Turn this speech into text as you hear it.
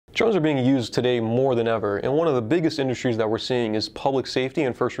Drones are being used today more than ever, and one of the biggest industries that we're seeing is public safety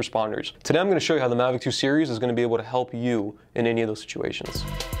and first responders. Today I'm going to show you how the Mavic 2 series is going to be able to help you in any of those situations.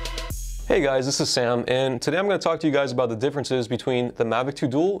 Hey guys, this is Sam, and today I'm going to talk to you guys about the differences between the Mavic 2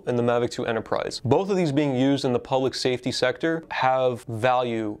 Dual and the Mavic 2 Enterprise. Both of these being used in the public safety sector have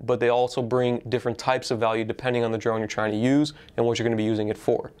value, but they also bring different types of value depending on the drone you're trying to use and what you're going to be using it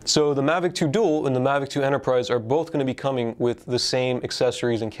for. So the Mavic 2 Dual and the Mavic 2 Enterprise are both going to be coming with the same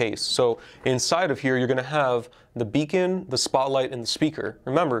accessories and case. So inside of here, you're going to have the beacon, the spotlight, and the speaker.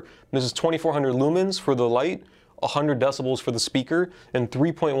 Remember, this is 2400 lumens for the light, 100 decibels for the speaker, and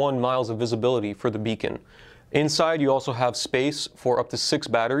 3.1 miles of visibility for the beacon. Inside, you also have space for up to 6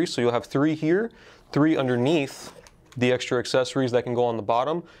 batteries, so you'll have 3 here, 3 underneath the extra accessories that can go on the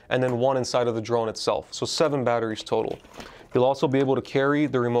bottom, and then 1 inside of the drone itself, so 7 batteries total. You'll also be able to carry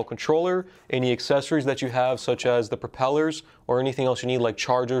the remote controller, any accessories that you have such as the propellers or anything else you need like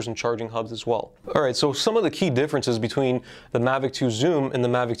chargers and charging hubs as well. Alright, so some of the key differences between the Mavic 2 Zoom and the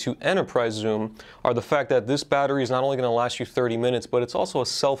Mavic 2 Enterprise Zoom are the fact that this battery is not only going to last you 30 minutes, but it's also a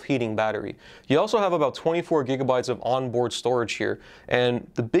self-heating battery. You also have about 24 gigabytes of onboard storage here, and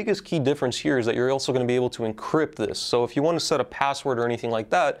the biggest key difference here is that you're also going to be able to encrypt this. So if you want to set a password or anything like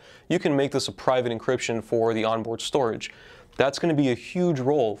that, you can make this a private encryption for the onboard storage. That's going to be a huge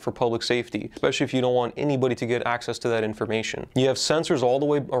role for public safety, especially if you don't want anybody to get access to that information. You have sensors all the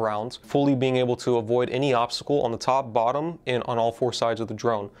way around, fully being able to avoid any obstacle on the top, bottom, and on all 4 sides of the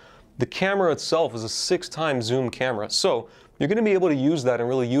drone. The camera itself is a 6x zoom camera, so you're going to be able to use that and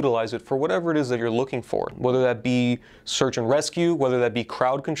really utilize it for whatever it is that you're looking for, whether that be search and rescue, whether that be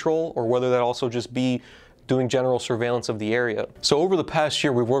crowd control, or whether that also just be doing general surveillance of the area. So over the past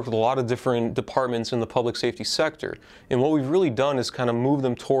year, we've worked with a lot of different departments in the public safety sector, and what we've really done is kind of move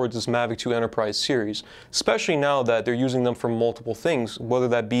them towards this Mavic 2 Enterprise series, especially now that they're using them for multiple things, whether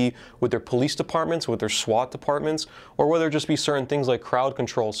that be with their police departments, with their SWAT departments, or whether it just be certain things like crowd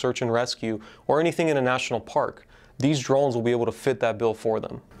control, search and rescue, or anything in a national park. These drones will be able to fit that bill for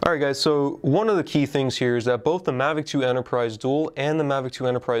them. Alright guys, so one of the key things here is that both the Mavic 2 Enterprise Dual and the Mavic 2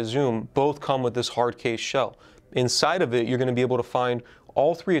 Enterprise Zoom both come with this hard case shell. Inside of it, you're going to be able to find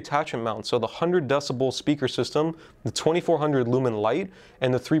all 3 attachment mounts. So the 100 decibel speaker system, the 2400 lumen light,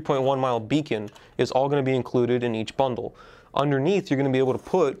 and the 3.1 mile beacon is all going to be included in each bundle. Underneath, you're going to be able to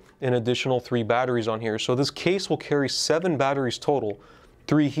put an additional 3 batteries on here. So this case will carry 7 batteries total.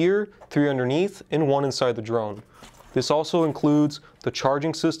 3 here, 3 underneath, and 1 inside the drone. This also includes the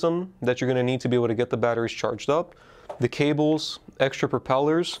charging system that you're going to need to be able to get the batteries charged up, the cables, extra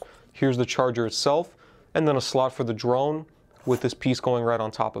propellers, here's the charger itself, and then a slot for the drone with this piece going right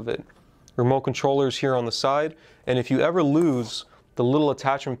on top of it. Remote controllers here on the side, and if you ever lose the little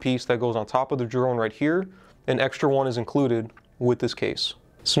attachment piece that goes on top of the drone right here, an extra one is included with this case.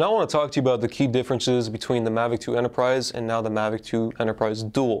 So now I want to talk to you about the key differences between the Mavic 2 Enterprise and now the Mavic 2 Enterprise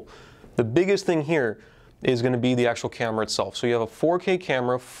Dual. The biggest thing here is going to be the actual camera itself. So you have a 4K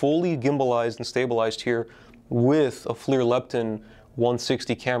camera, fully gimbalized and stabilized here with a FLIR Lepton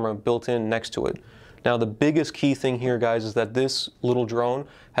 160 camera built in next to it. Now the biggest key thing here, guys, is that this little drone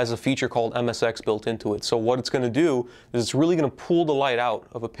has a feature called MSX built into it. So what it's going to do is it's really going to pull the light out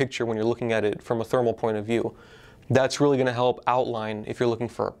of a picture when you're looking at it from a thermal point of view. That's really going to help outline if you're looking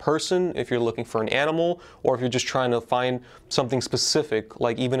for a person, if you're looking for an animal, or if you're just trying to find something specific,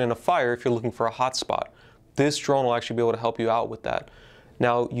 like even in a fire, if you're looking for a hot spot. This drone will actually be able to help you out with that.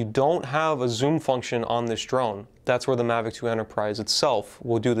 Now, you don't have a zoom function on this drone. That's where the Mavic 2 Enterprise itself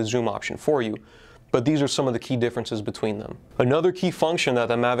will do the zoom option for you. But these are some of the key differences between them. Another key function that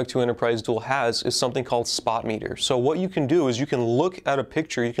the Mavic 2 Enterprise Dual has is something called spot meter. So what you can do is you can look at a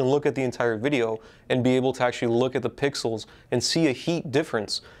picture, you can look at the entire video and be able to actually look at the pixels and see a heat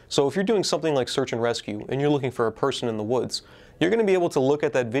difference. So if you're doing something like search and rescue and you're looking for a person in the woods, you're going to be able to look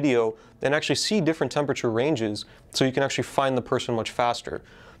at that video and actually see different temperature ranges so you can actually find the person much faster.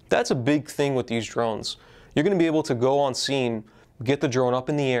 That's a big thing with these drones. You're going to be able to go on scene, get the drone up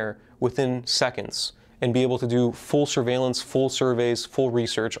in the air within seconds and be able to do full surveillance, full surveys, full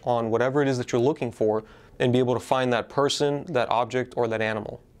research on whatever it is that you're looking for and be able to find that person, that object, or that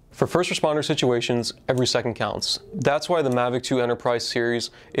animal. For first responder situations, every second counts. That's why the Mavic 2 Enterprise series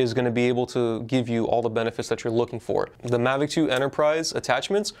is going to be able to give you all the benefits that you're looking for. The Mavic 2 Enterprise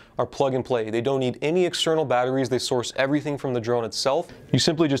attachments are plug and play. They don't need any external batteries. They source everything from the drone itself. You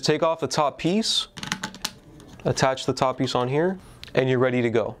simply just take off the top piece, attach the top piece on here, and you're ready to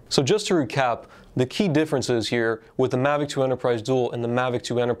go. So just to recap, the key differences here with the Mavic 2 Enterprise Dual and the Mavic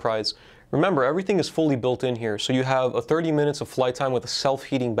 2 Enterprise Remember, everything is fully built in here, so you have a 30 minutes of flight time with a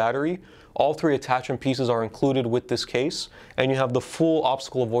self-heating battery. All 3 attachment pieces are included with this case, and you have the full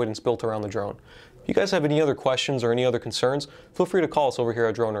obstacle avoidance built around the drone. If you guys have any other questions or any other concerns, feel free to call us over here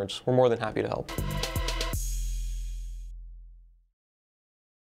at Drone Nerds. We're more than happy to help.